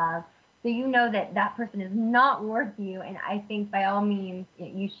not love. So you know that person is not worth you, and I think by all means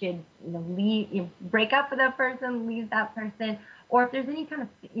you should leave, break up with that person, leave that person, or if there's any kind of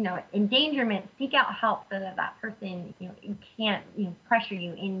endangerment, seek out help so that person can't pressure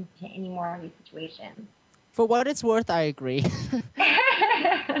you into any more of these situations. For what it's worth, I agree.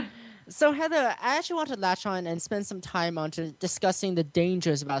 So Heather, I actually want to latch on and spend some time on discussing the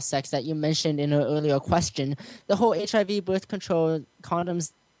dangers about sex that you mentioned in an earlier question. The whole HIV, birth control,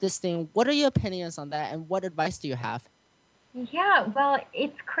 condoms, this thing. What are your opinions on that, and what advice do you have? Yeah, well,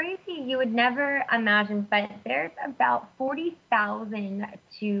 it's crazy. You would never imagine, but there's about 40,000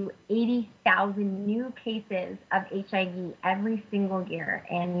 to 80,000 new cases of HIV every single year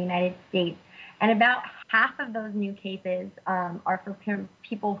in the United States. And about half of those new cases are for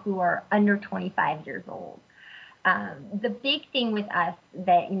people who are under 25 years old. The big thing with us,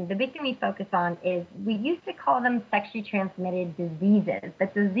 the big thing we focus on is we used to call them sexually transmitted diseases,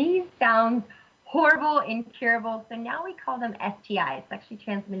 but disease sounds horrible, incurable, so now we call them STIs, sexually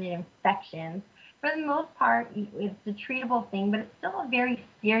transmitted infections. For the most part, it's a treatable thing, but it's still a very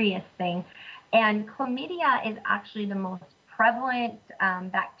serious thing. And chlamydia is actually the most prevalent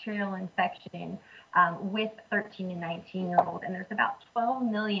bacterial infection with 13 and 19-year-olds, and there's about 12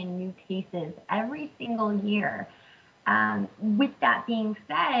 million new cases every single year. With that being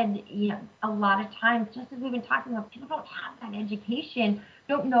said, a lot of times, just as we've been talking about, people don't have that education,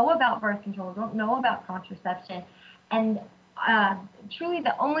 don't know about birth control, don't know about contraception, and truly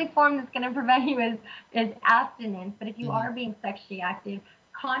the only form that's going to prevent you is abstinence. But if you are being sexually active,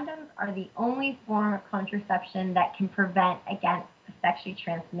 condoms are the only form of contraception that can prevent against sexually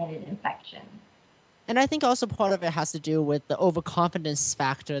transmitted infection. And I think also part of it has to do with the overconfidence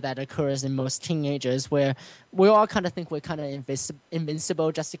factor that occurs in most teenagers, where we all kind of think we're kind of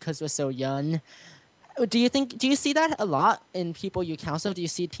invincible just because we're so young. Do you see that a lot in people you counsel? Do you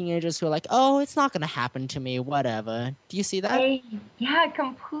see teenagers who are like, oh, it's not going to happen to me, whatever? Do you see that? Yeah,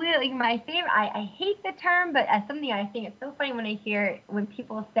 completely. My favorite, I hate the term, but as something I think it's so funny when I hear it, when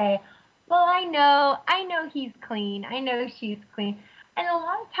people say, well, I know he's clean, I know she's clean. And a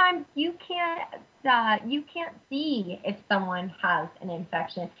lot of times you can't you can't see if someone has an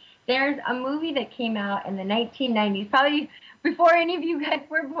infection. There's a movie that came out in the 1990s, probably before any of you guys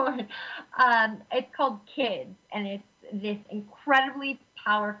were born. It's called Kids, and it's this incredibly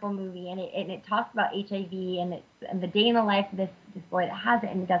powerful movie, and it talks about HIV and the day in the life of this boy that has it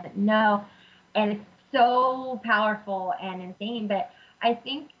and doesn't know, and it's so powerful and insane. But I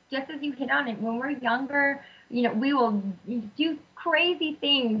think just as you hit on it, when we're younger, we will do crazy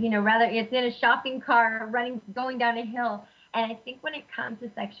things, rather it's in a shopping cart or going down a hill. And I think when it comes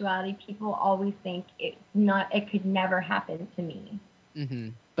to sexuality, people always think it could never happen to me.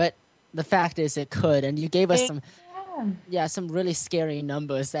 Mm-hmm. But the fact is it could, and you gave us some really scary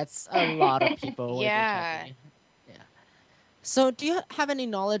numbers. That's a lot of people. Yeah. So do you have any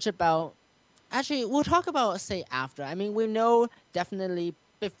knowledge about, actually, we'll talk about, say, after. I mean, we know definitely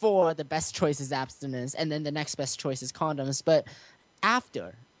before the best choice is abstinence, and then the next best choice is condoms. But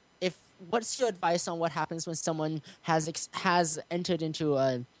after, what's your advice on what happens when someone has entered into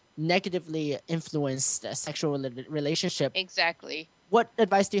a negatively influenced sexual relationship? Exactly. What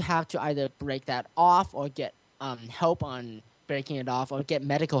advice do you have to either break that off or get help on breaking it off or get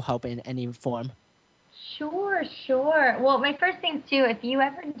medical help in any form? Sure. Well, my first thing, too, if you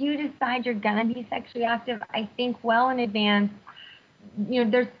ever do decide you're going to be sexually active, I think well in advance,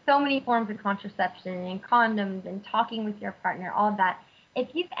 there's so many forms of contraception and condoms and talking with your partner, all that. If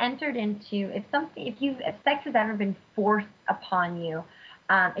you've entered into, if sex has ever been forced upon you,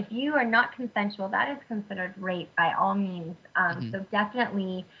 if you are not consensual, that is considered rape by all means. So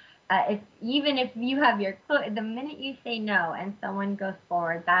definitely, even if you have the minute you say no and someone goes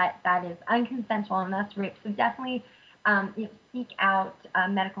forward, that is unconsensual and that's rape. So definitely, seek out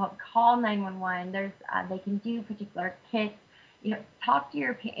medical help. Call 911. They can do particular kits. Talk to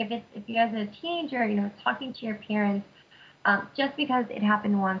if you as a teenager, talking to your parents. Just because it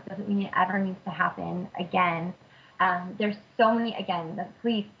happened once doesn't mean it ever needs to happen again. There's so many, again, the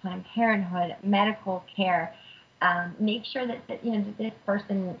police, Planned Parenthood, medical care. Make sure that this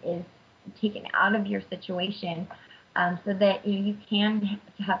person is taken out of your situation, so that you can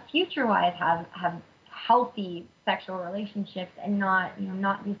have future-wise have healthy sexual relationships and not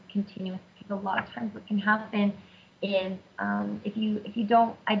these continuous. Because a lot of times what can happen is if you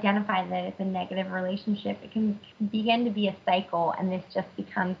don't identify that it's a negative relationship, it can begin to be a cycle, and this just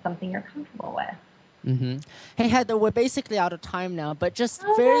becomes something you're comfortable with. Mm-hmm. Hey, Heather, we're basically out of time now, but just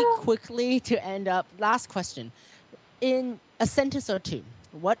very quickly to end up, last question. In a sentence or two,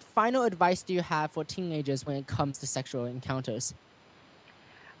 what final advice do you have for teenagers when it comes to sexual encounters?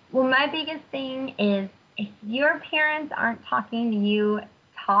 Well, my biggest thing is if your parents aren't talking to you,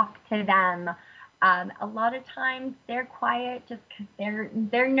 talk to them. A lot of times they're quiet just because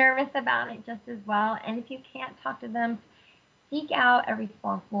they're nervous about it just as well. And if you can't talk to them, seek out a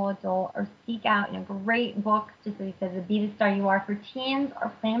responsible adult or seek out great books, just as he says, the Be the Star You Are for teens or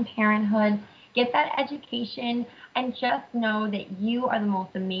Planned Parenthood. Get that education and just know that you are the most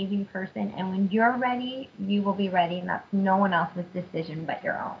amazing person. And when you're ready, you will be ready. And that's no one else's decision but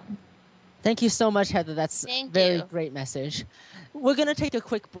your own. Thank you so much, Heather. That's a very great message. We're going to take a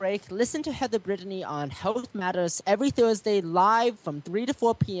quick break. Listen to Heather Brittany on Health Matters every Thursday live from 3 to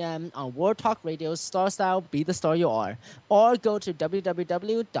 4 p.m. on World Talk Radio, Star Style, Be the Star You Are. Or go to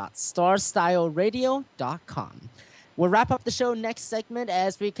www.starstyleradio.com. We'll wrap up the show next segment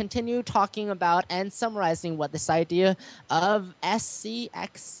as we continue talking about and summarizing what this idea of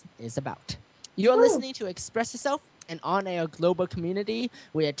SCX is about. You're listening to Express Yourself, an on-air global community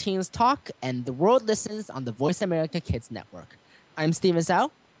where teens talk and the world listens on the Voice America Kids Network. I'm Steven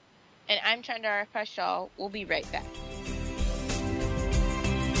Zhao. And I'm Chandra Pashal. We'll be right back.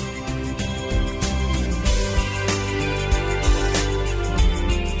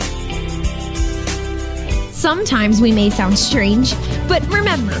 Sometimes we may sound strange, but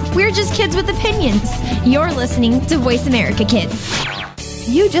remember, we're just kids with opinions. You're listening to Voice America Kids.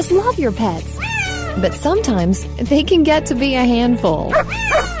 You just love your pets, but sometimes they can get to be a handful.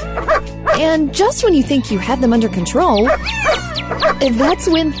 And just when you think you have them under control, that's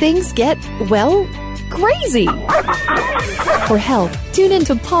when things get, well, crazy. For help, tune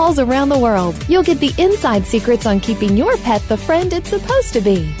into Paws Around the World. You'll get the inside secrets on keeping your pet the friend it's supposed to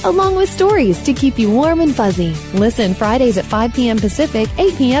be, along with stories to keep you warm and fuzzy. Listen Fridays at 5 p.m. Pacific,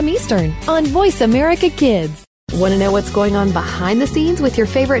 8 p.m. Eastern on Voice America Kids. Want to know what's going on behind the scenes with your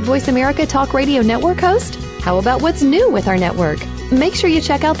favorite Voice America Talk Radio Network host? How about what's new with our network? Make sure you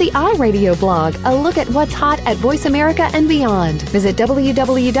check out the iRadio blog, a look at what's hot at Voice America and beyond. Visit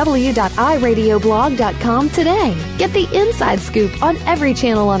www.iradioblog.com today. Get the inside scoop on every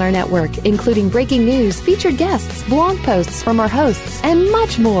channel on our network, including breaking news, featured guests, blog posts from our hosts, and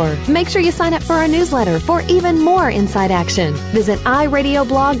much more. Make sure you sign up for our newsletter for even more inside action. Visit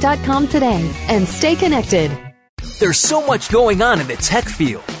iradioblog.com today and stay connected. There's so much going on in the tech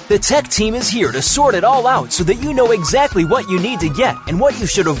field. The tech team is here to sort it all out so that you know exactly what you need to get and what you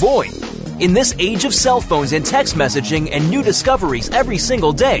should avoid. In this age of cell phones and text messaging and new discoveries every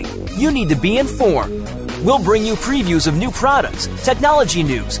single day, you need to be informed. We'll bring you previews of new products, technology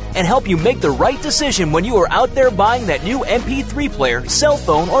news, and help you make the right decision when you are out there buying that new MP3 player, cell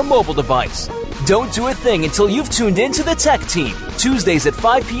phone, or mobile device. Don't do a thing until you've tuned into the Tech Team, Tuesdays at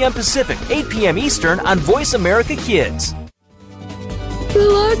 5 p.m. Pacific, 8 p.m. Eastern on Voice America Kids. The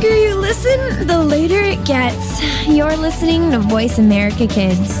longer you listen, the later it gets. You're listening to Voice America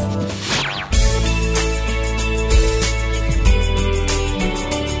Kids.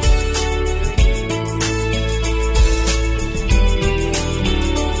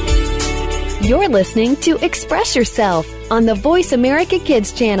 You're listening to Express Yourself on the Voice America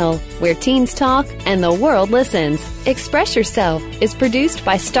Kids channel, where teens talk and the world listens. Express Yourself is produced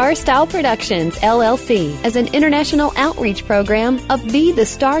by Star Style Productions, LLC, as an international outreach program of Be the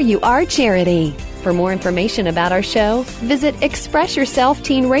Star You Are charity. For more information about our show, visit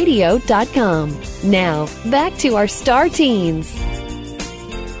ExpressYourselfTeenRadio.com. Now, back to our Star Teens.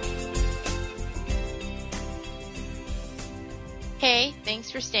 Hey, thanks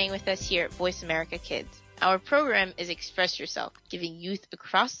for staying with us here at Voice America Kids. Our program is Express Yourself, giving youth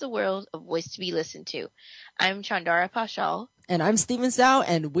across the world a voice to be listened to. I'm Chandara Pashal. And I'm Steven Zhao,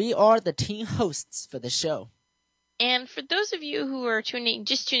 and we are the teen hosts for the show. And for those of you who are tuning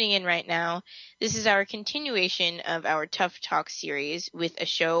in right now, this is our continuation of our Tough Talk series with a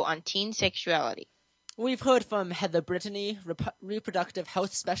show on teen sexuality. We've heard from Heather Brittany, reproductive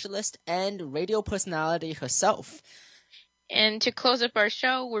health specialist and radio personality herself. And to close up our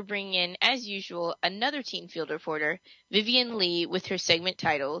show, we're bringing in, as usual, another teen field reporter, Vivian Lee, with her segment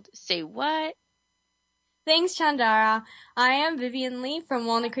titled, Say What? Thanks, Chandara. I am Vivian Lee from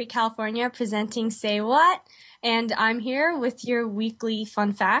Walnut Creek, California, presenting Say What? And I'm here with your weekly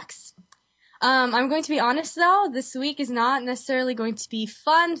fun facts. I'm going to be honest, though, this week is not necessarily going to be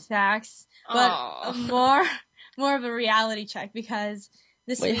fun facts, but more of a reality check, because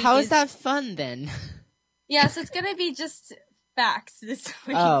this week how is that fun, then? Yeah, so it's going to be just facts this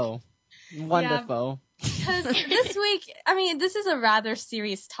week. Oh, wonderful. Because this week, I mean, this is a rather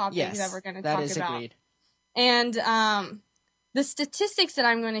serious topic that we're going to talk about. Yes, that is agreed. And the statistics that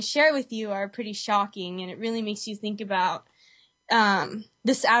I'm going to share with you are pretty shocking, and it really makes you think about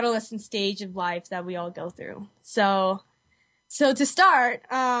this adolescent stage of life that we all go through. So to start,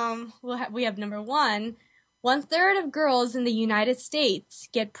 we have number one. 1/3 of girls in the United States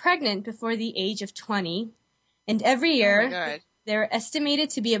get pregnant before the age of 20. And every year, there are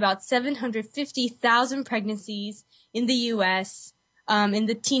estimated to be about 750,000 pregnancies in the U.S. In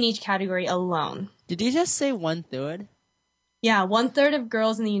the teenage category alone. Did you just say 1/3? Yeah, 1/3 of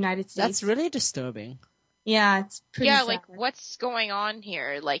girls in the United States. That's really disturbing. Yeah, it's pretty sad. Like, what's going on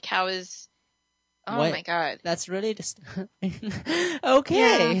here? Like, how is... Oh, my God. That's really disturbing.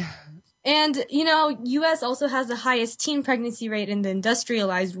 Okay. Yeah. And, U.S. also has the highest teen pregnancy rate in the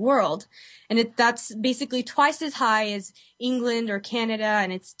industrialized world. And that's basically twice as high as England or Canada,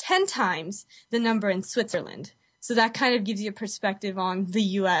 and it's 10 times the number in Switzerland. So that kind of gives you a perspective on the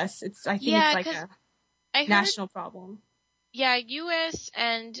U.S. I think it's like a national problem. Yeah, U.S.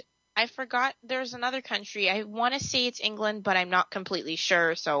 and I forgot there's another country. I want to say it's England, but I'm not completely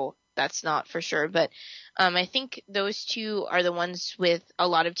sure, so that's not for sure. But I think those two are the ones with a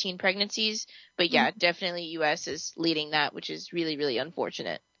lot of teen pregnancies. But yeah, definitely U.S. is leading that, which is really, really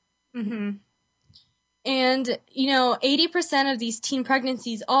unfortunate. Mm-hmm. And, 80% of these teen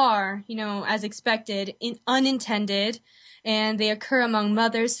pregnancies are, as expected, unintended, and they occur among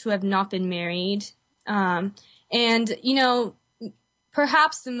mothers who have not been married.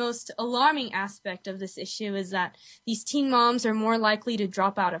 Perhaps the most alarming aspect of this issue is that these teen moms are more likely to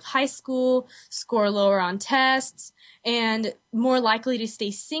drop out of high school, score lower on tests, and more likely to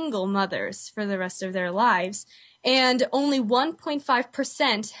stay single mothers for the rest of their lives. And only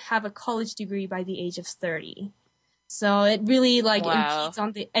 1.5% have a college degree by the age of 30. So it really impedes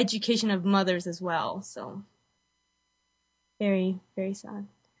on the education of mothers as well. So very, very sad.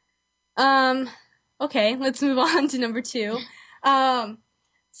 Okay, let's move on to number two. So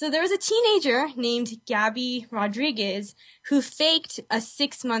there was a teenager named Gabby Rodriguez who faked a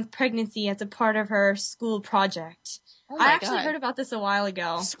 6-month pregnancy as a part of her school project. Oh I actually heard about this a while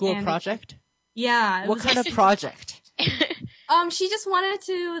ago. School project? Yeah. What kind of project? She just wanted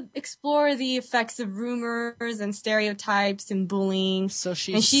to explore the effects of rumors and stereotypes and bullying. So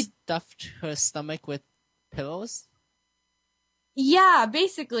she stuffed her stomach with pillows? Yeah,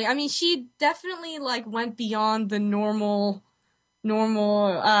 basically. I mean, she definitely like went beyond the normal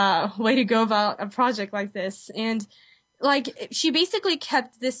way to go about a project like this. And like she basically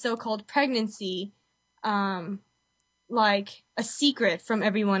kept this so-called pregnancy like a secret from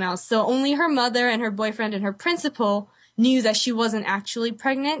everyone else. So only her mother and her boyfriend and her principal knew that she wasn't actually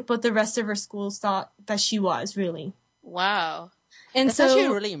pregnant, but the rest of her schools thought that she was, really. Wow. And That's actually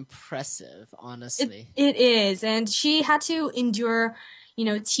really impressive, honestly. It is. And she had to endure,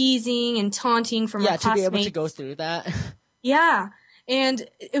 teasing and taunting from her classmates. Yeah, to be able to go through that. Yeah. And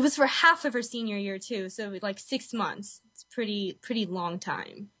it was for half of her senior year, too. So, like, 6 months. It's pretty long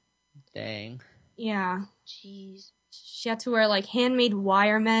time. Dang. Yeah. Jeez. She had to wear, like, handmade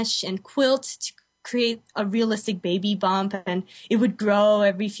wire mesh and quilt to create a realistic baby bump. And it would grow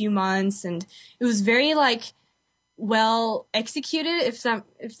every few months. And it was very, like, well executed, if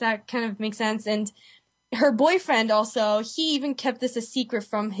that kind of makes sense. And her boyfriend also, he even kept this a secret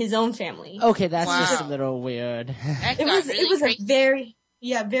from his own family. Okay, that's just a little weird. It was a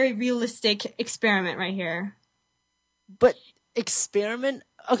very realistic experiment right here. But experiment?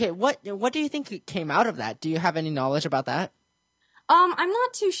 Okay, what do you think came out of that? Do you have any knowledge about that? I'm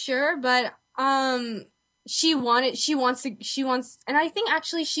not too sure, but she wants, and I think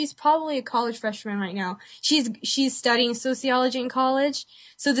actually she's probably a college freshman right now. She's studying sociology in college.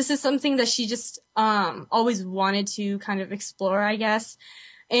 So this is something that she just, always wanted to kind of explore, I guess.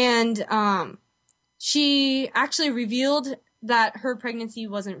 And, she actually revealed that her pregnancy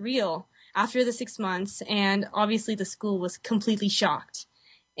wasn't real after the 6 months. And obviously the school was completely shocked.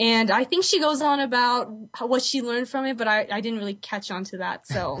 And I think she goes on about what she learned from it, but I didn't really catch on to that,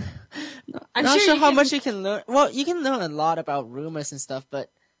 so. I'm not sure how much you can learn. Well, you can learn a lot about rumors and stuff, but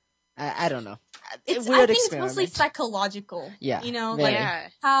I don't know. I think it's mostly psychological. Yeah.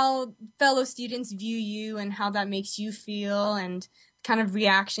 Like how fellow students view you and how that makes you feel and kind of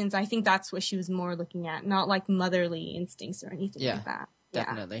reactions. I think that's what she was more looking at, not like motherly instincts or anything like that.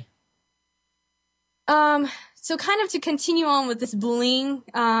 Definitely. So kind of to continue on with this bullying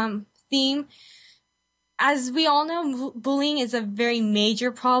theme, as we all know, bullying is a very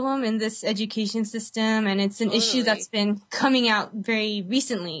major problem in this education system, and it's an issue that's been coming out very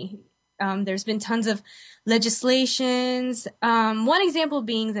recently. There's been tons of legislations. One example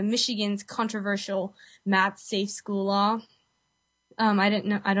being the Michigan's controversial Math Safe School law. I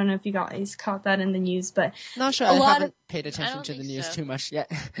don't know if you guys caught that in the news, but not sure. I haven't paid attention to the news too much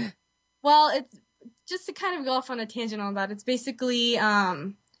yet. Well, it's just to kind of go off on a tangent on that. It's basically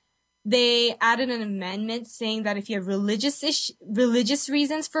they added an amendment saying that if you have religious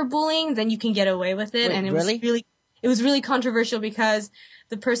reasons for bullying, then you can get away with it. Wait, and it was really controversial because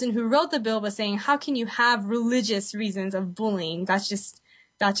the person who wrote the bill was saying, how can you have religious reasons of bullying? That's just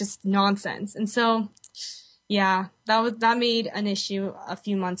nonsense. And so, yeah, that made an issue a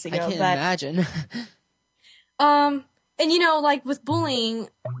few months ago. I can't imagine. And like with bullying,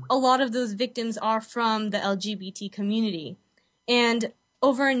 a lot of those victims are from the LGBT community. And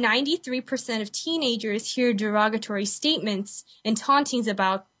over 93% of teenagers hear derogatory statements and tauntings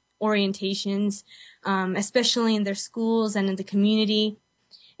about orientations, especially in their schools and in the community.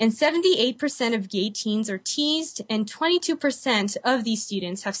 And 78% of gay teens are teased, and 22% of these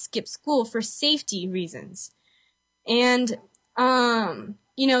students have skipped school for safety reasons. And,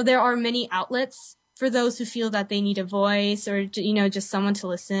 there are many outlets for those who feel that they need a voice or, just someone to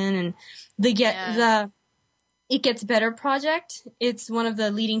listen. And the It Gets Better project. It's one of the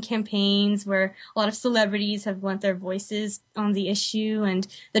leading campaigns where a lot of celebrities have lent their voices on the issue. And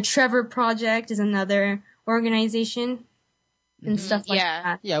the Trevor Project is another organization and stuff like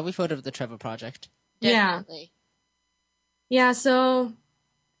that. Yeah, we've heard of the Trevor Project. Definitely. Yeah, so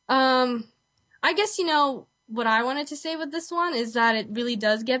I guess, what I wanted to say with this one is that it really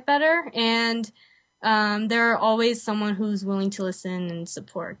does get better, and there are always someone who's willing to listen and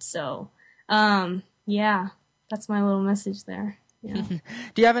support. So, that's my little message there. Yeah.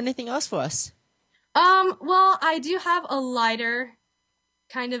 Do you have anything else for us? Well, I do have a lighter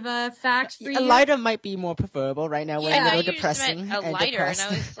kind of a fact for you. A lighter might be more preferable right now. We're a little depressing. A lighter, depressed.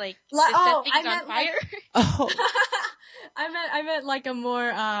 and I was like, I meant on fire? I meant like a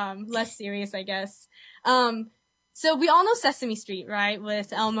more less serious, I guess. So we all know Sesame Street, right?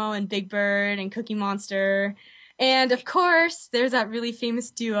 With Elmo and Big Bird and Cookie Monster. And of course, there's that really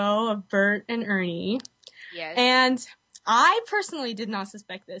famous duo of Bert and Ernie. Yes. And I personally did not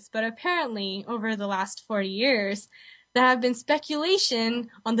suspect this, but apparently over the last 40 years, there have been speculation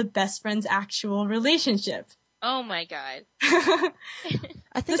on the best friend's actual relationship. Oh my god.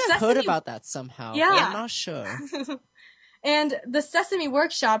 I think I've heard about that somehow, but I'm not sure. And the Sesame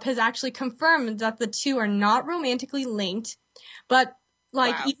Workshop has actually confirmed that the two are not romantically linked, but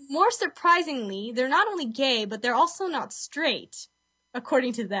even more surprisingly, they're not only gay, but they're also not straight,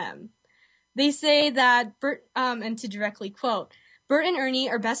 according to them. They say that Bert, and to directly quote, Bert and Ernie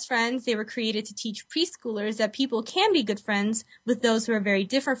are best friends. They were created to teach preschoolers that people can be good friends with those who are very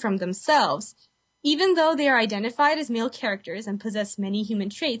different from themselves. Even though they are identified as male characters and possess many human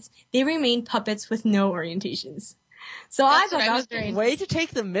traits, they remain puppets with no orientations. So I thought that was great. Way to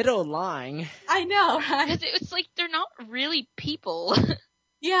take the middle line. I know, right? Because it's like they're not really people.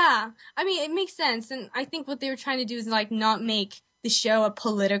 Yeah. I mean, it makes sense. And I think what they were trying to do is not make the show a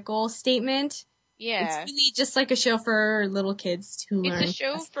political statement. Yeah. It's really just like a show for little kids to learn. It's a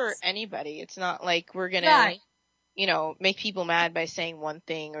show for anybody. It's not like we're going to, make people mad by saying one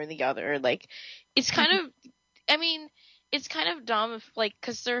thing or the other. Like, it's kind of, it's kind of dumb if,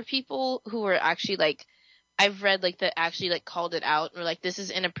 because there are people who are actually, I've read, that actually, called it out or, this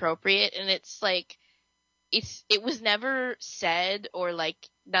is inappropriate. And it's, it was never said or,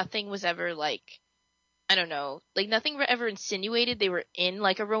 nothing was ever, I don't know, nothing ever insinuated they were in,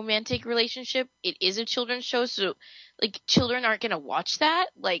 a romantic relationship. It is a children's show, so, children aren't going to watch that.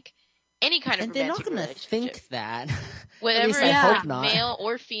 Any kind of and they're romantic not going to relationship. think that. Whatever, At least I hope not. Male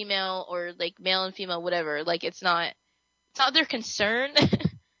or female or, male and female, whatever. It's not their concern.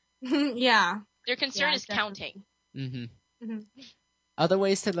 Yeah. Their concern is definitely. counting. Mm-hmm. Other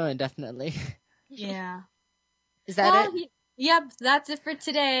ways to learn, definitely. Yeah. Is that it? Yep, that's it for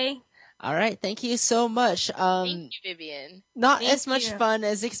today. All right, thank you so much. Thank you, Vivian. Not as much fun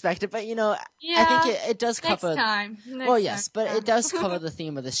as expected, but I think it does cover. Next time. But it does cover the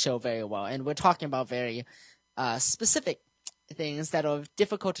theme of the show very well, and we're talking about very specific things that are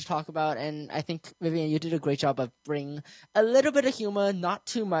difficult to talk about. And I think Vivian, you did a great job of bringing a little bit of humor, not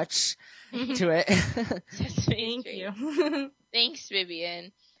too much, to it. Thank you. Thanks,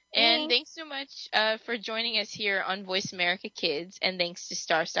 Vivian. And thanks so much for joining us here on Voice America Kids, and thanks to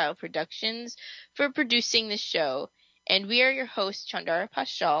Star Style Productions for producing the show. And we are your hosts, Chandara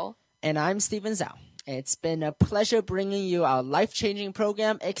Pashal. And I'm Steven Zhao. It's been a pleasure bringing you our life-changing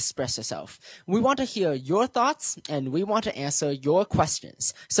program, Express Yourself. We want to hear your thoughts, and we want to answer your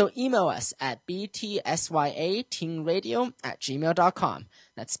questions. So email us at btsya.teenradio@gmail.com.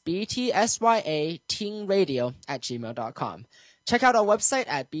 That's btsya.teenradio@gmail.com. Check out our website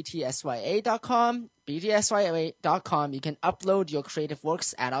at btsya.com. btsya.com. You can upload your creative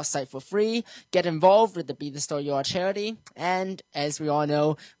works at our site for free. Get involved with the Be the Star You Are charity. And as we all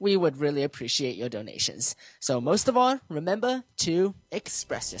know, we would really appreciate your donations. So most of all, remember to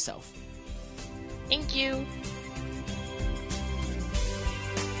express yourself. Thank you.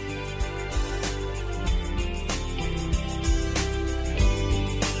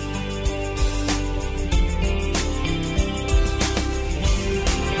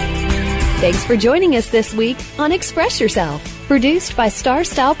 Thanks for joining us this week on Express Yourself, produced by Star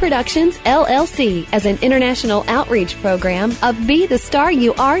Style Productions, LLC, as an international outreach program of Be the Star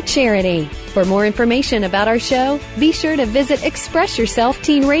You Are charity. For more information about our show, be sure to visit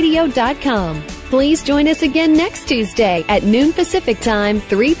ExpressYourselfTeenRadio.com. Please join us again next Tuesday at noon Pacific Time,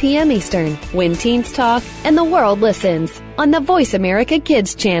 3 p.m. Eastern, when teens talk and the world listens, on the Voice America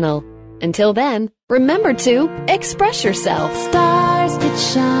Kids channel. Until then, remember to express yourself. Stars could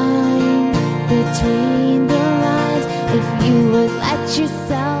shine between the lines if you would let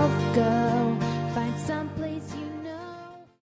yourself